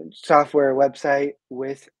software website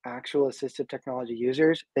with actual assistive technology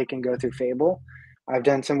users, they can go through Fable. I've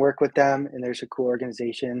done some work with them, and there's a cool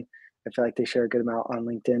organization. I feel like they share a good amount on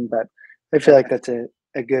LinkedIn, but I feel like that's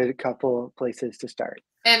a good couple places to start.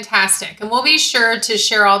 Fantastic. And we'll be sure to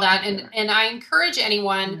share all that. And I encourage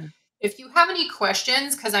anyone, if you have any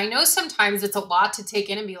questions, because I know sometimes it's a lot to take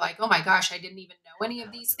in and be like, oh my gosh, I didn't even know any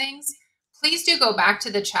of these things. Please do go back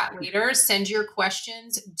to the chat later, send your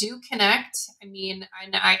questions, do connect. I mean,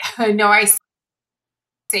 I know I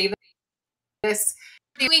say this,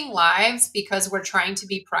 doing lives because we're trying to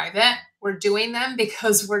be private. We're doing them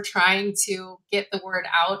because we're trying to get the word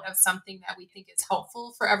out of something that we think is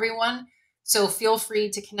helpful for everyone. So feel free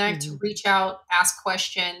to connect, reach out, ask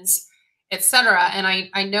questions, etc. And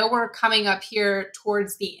I know we're coming up here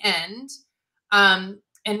towards the end.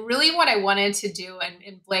 And really what I wanted to do,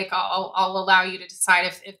 and Blake, I'll allow you to decide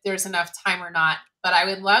if there's enough time or not, but I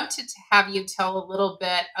would love to have you tell a little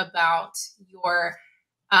bit about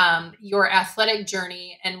your athletic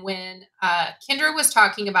journey. And when Kindra was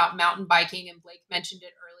talking about mountain biking, and Blake mentioned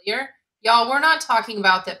it earlier, y'all, we're not talking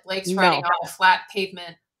about that Blake's riding on a flat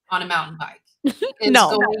pavement on a mountain bike. He is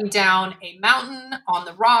going down a mountain on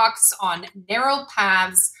the rocks, on narrow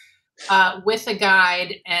paths with a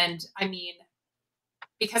guide. And I mean,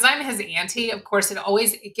 because I'm his auntie, of course,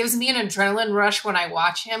 it gives me an adrenaline rush when I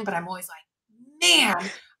watch him, but I'm always like,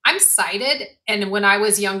 man, I'm sighted. And when I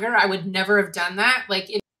was younger, I would never have done that.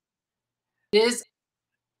 Like it is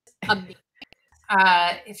amazing.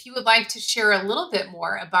 If you would like to share a little bit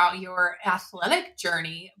more about your athletic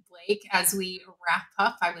journey, Blake, as we wrap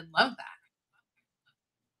up, I would love that.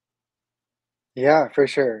 Yeah, for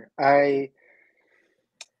sure.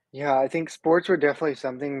 Yeah, I think sports were definitely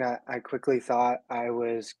something that I quickly thought I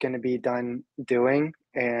was gonna be done doing,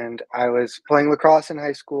 and I was playing lacrosse in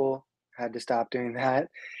high school, had to stop doing that,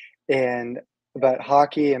 and but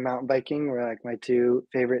hockey and mountain biking were, like, my 2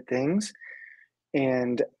 favorite things,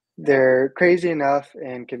 and they're crazy enough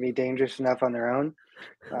and can be dangerous enough on their own,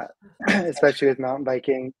 uh, especially with mountain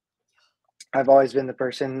biking. I've always been the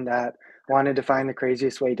person that wanted to find the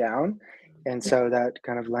craziest way down, and so that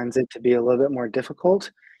kind of lends it to be a little bit more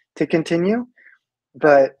difficult to continue.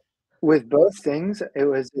 But with both things, it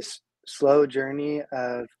was this slow journey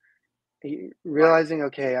of realizing,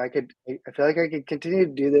 okay, I feel like I could continue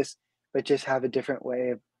to do this, but just have a different way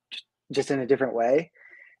of just in a different way.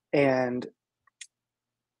 And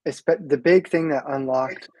the big thing that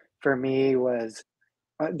unlocked for me was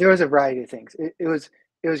there was a variety of things. It was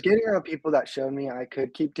getting around people that showed me I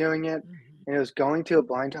could keep doing it, Mhm. and it was going to a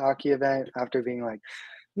blind hockey event after being like,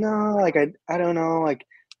 no, like I don't know, like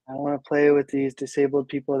I don't want to play with these disabled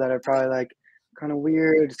people that are probably like kind of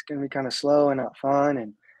weird. It's gonna be kind of slow and not fun.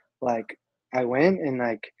 And like I went and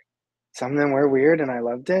like some of them were weird and I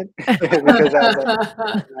loved it because I was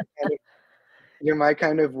like, you're my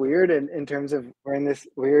kind of weird in terms of we're in this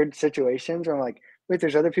weird situations where I'm like, wait,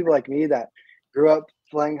 there's other people like me that grew up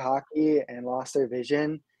playing hockey and lost their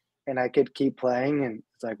vision and I could keep playing and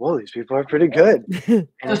it's like, whoa, these people are pretty good. And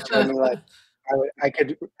it showed me like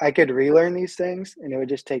I could relearn these things and it would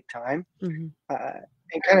just take time. Mhm. Uh,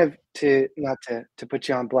 and kind of to not to put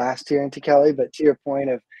you on blast here into Kelly, but to your point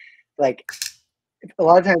of like a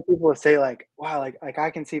lot of times people will say like, wow, like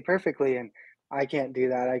I can see perfectly and I can't do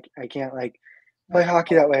that. I can't like play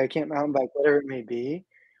hockey that way. I can't mountain bike, whatever it may be.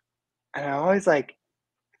 And I always like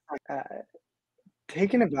uh,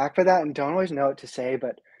 taken aback by that and don't always know what to say.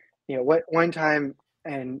 But what one time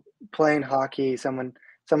and playing hockey,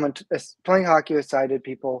 playing hockey with sighted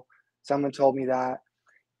people, someone told me that,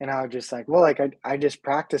 and I was just like, well, like I just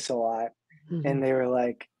practice a lot, and Mhm. they were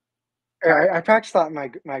like, or I practice a lot in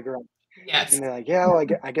my garage, Yes. and they're like, yeah, well,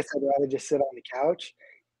 I guess I'd rather just sit on the couch.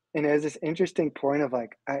 And it was this interesting point of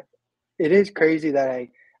like, it is crazy that I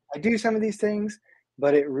do some of these things,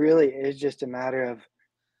 but it really is just a matter of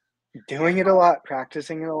doing it a lot,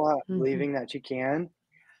 practicing it a lot, Mhm. believing that you can,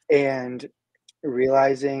 and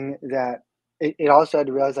realizing that it also had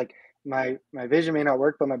to realize like my vision may not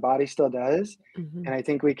work, but my body still does. Mhm. And I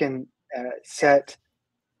think we can set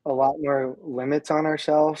a lot more limits on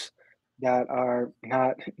ourselves that are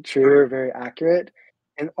not true or very accurate.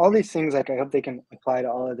 And all these things, like I hope they can apply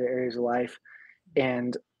to all other areas of life.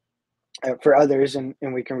 And for others and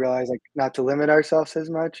we can realize like not to limit ourselves as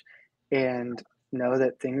much and know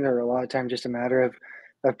that things are a lot of time just a matter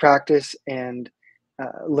of practice and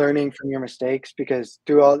learning from your mistakes because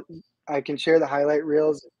through all I can share the highlight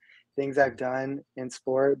reels things I've done in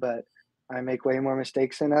sport but I make way more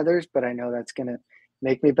mistakes than others but I know that's going to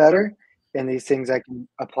make me better and these things I can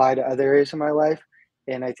apply to other areas of my life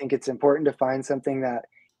and I think it's important to find something that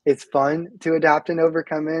it's fun to adapt and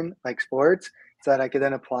overcome in like sports so that I could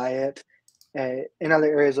then apply it in other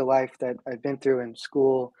areas of life that I've been through in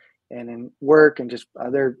school and in work and just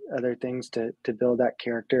other things to build that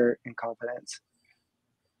character and confidence.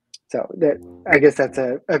 So that I guess that's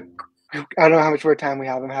a I don't know how much more time we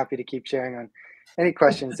have. I'm happy to keep sharing on any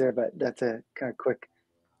questions there, but that's a kind of quick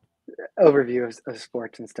overview of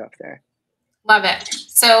sports and stuff there. Love it.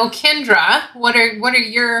 So, Kindra, what are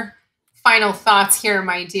your final thoughts here,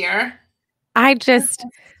 my dear? I just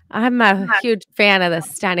I'm a huge fan of the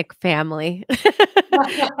Steinecke family.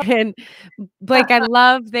 And, Blake, I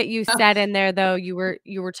love that you said in there, though, you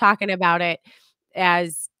were talking about it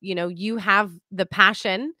as, you have the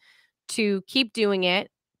passion to keep doing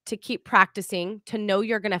it, to keep practicing, to know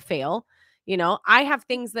you're gonna fail. I have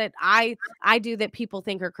things that I do that people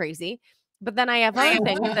think are crazy, but then I have other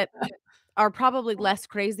things that are probably less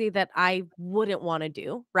crazy that I wouldn't wanna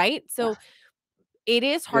do, right? So, it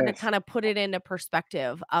is hard to Yes. kinda put it into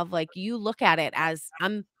perspective of, like, you look at it as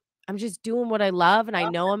I'm just doing what I love, and I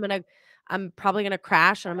know I'm probably gonna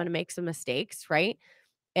crash, and I'm gonna make some mistakes, right?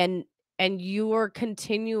 And you're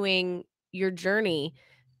continuing your journey,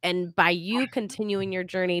 and by you continuing your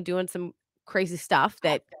journey, doing some crazy stuff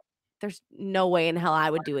that there's no way in hell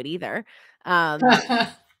I would do it either. Um,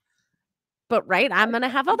 but right, I'm going to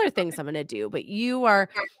have other things I'm going to do, but you're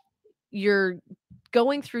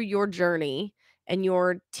going through your journey and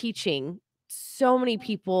you're teaching so many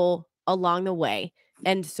people along the way.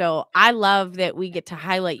 And so I love that we get to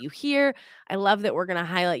highlight you here. I love that we're going to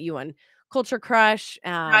highlight you on Culture Crush,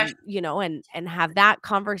 you know, and have that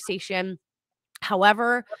conversation.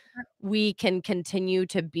 However, we can continue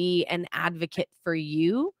to be an advocate for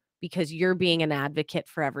you because you're being an advocate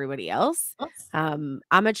for everybody else. I'm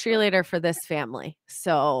a cheerleader for this family.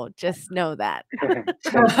 So just know that.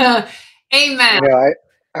 Amen. No,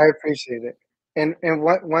 I appreciate it. And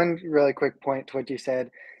one really quick point to what you said.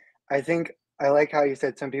 I think I like how you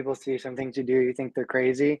said some people see some things you do, you think they're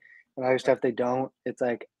crazy, and other stuff they don't. It's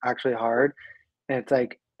like actually hard. And it's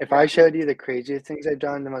like if I showed you the craziest things I've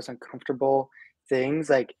done, the most uncomfortable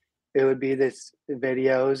things, like it would be this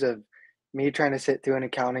videos of me trying to sit through an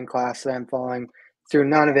accounting class that I'm following through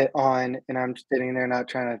none of it on, and I'm sitting there not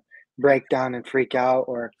trying to break down and freak out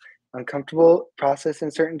or uncomfortable process in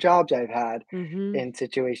certain jobs I've had Mhm. in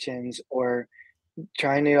situations or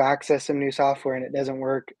trying to access some new software and it doesn't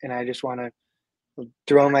work and I just want to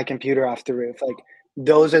throw my computer off the roof. Like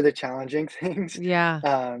those are the challenging things Yeah.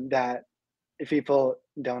 that people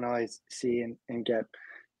don't always see and get.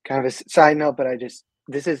 Kind of a side note, but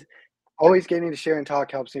this is always getting to share and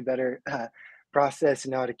talk helps me better process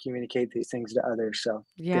and know how to communicate these things to others. So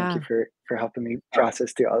thank you Yeah. for helping me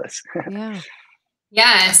process through all this. Yeah.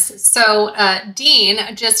 Yes. So,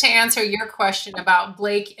 Dean, just to answer your question about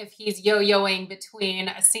Blake, if he's yo-yoing between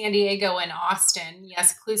San Diego and Austin,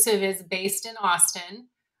 yes, Clusive is based in Austin.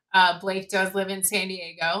 Blake does live in San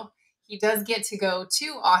Diego. He does get to go to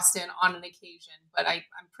Austin on an occasion, but I'm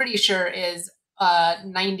pretty sure is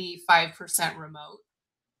 95% remote.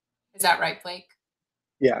 Is that right, Blake?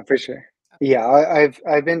 Yeah, for sure. Yeah,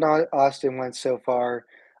 I've been to Austin once so far,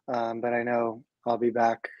 but I know I'll be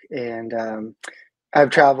back, and I've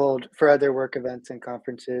traveled for other work events and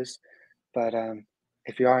conferences. But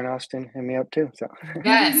if you are in Austin, hit me up too. So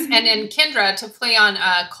Yes, and then Kindra, to play on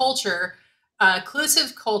culture,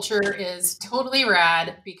 inclusive culture is totally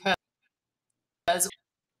rad because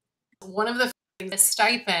one of the things is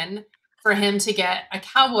stipend for him to get a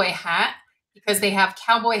cowboy hat because they have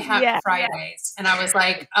Cowboy Hat Yeah. Fridays. And I was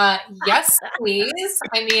like, yes, please.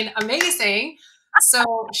 I mean, amazing. So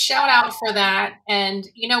shout out for that. And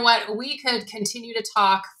you know what? We could continue to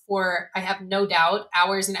talk for, I have no doubt,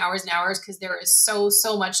 hours and hours and hours because there is so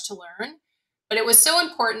much to learn. But it was so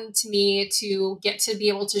important to me to get to be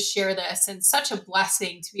able to share this and such a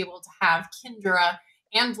blessing to be able to have Kindra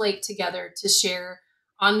and Blake together to share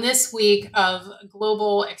on this week of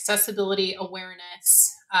Global Accessibility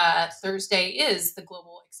Awareness. Thursday is the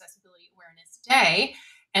Global Accessibility Awareness Day,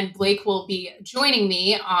 and Blake will be joining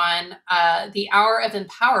me on the Hour of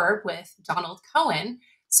Empower with Donald Cohen.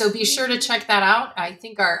 So be sure to check that out. I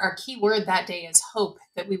think our key word that day is hope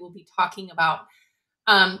that we will be talking about.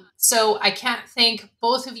 So I can't thank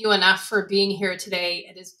both of you enough for being here today.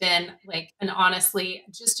 It has been like an honestly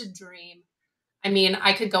just a dream. I mean,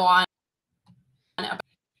 I could go on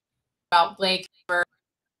about Blake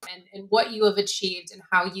and what you have achieved and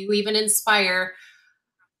how you even inspire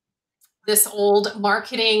this old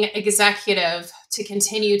marketing executive to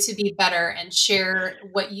continue to be better and share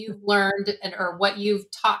what you've learned and or what you've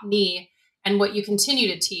taught me and what you continue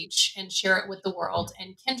to teach and share it with the world.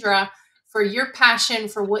 And Kindra, for your passion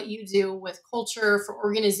for what you do with culture, for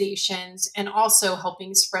organizations, and also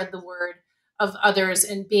helping spread the word of others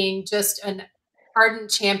and being just an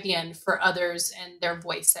ardent champion for others and their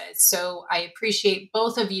voices. So I appreciate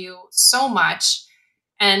both of you so much.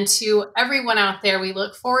 And to everyone out there, we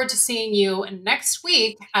look forward to seeing you next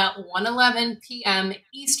week at 1:11 p.m.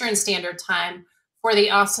 Eastern Standard Time for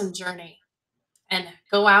the awesome journey. And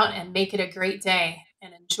go out and make it a great day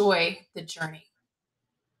and enjoy the journey.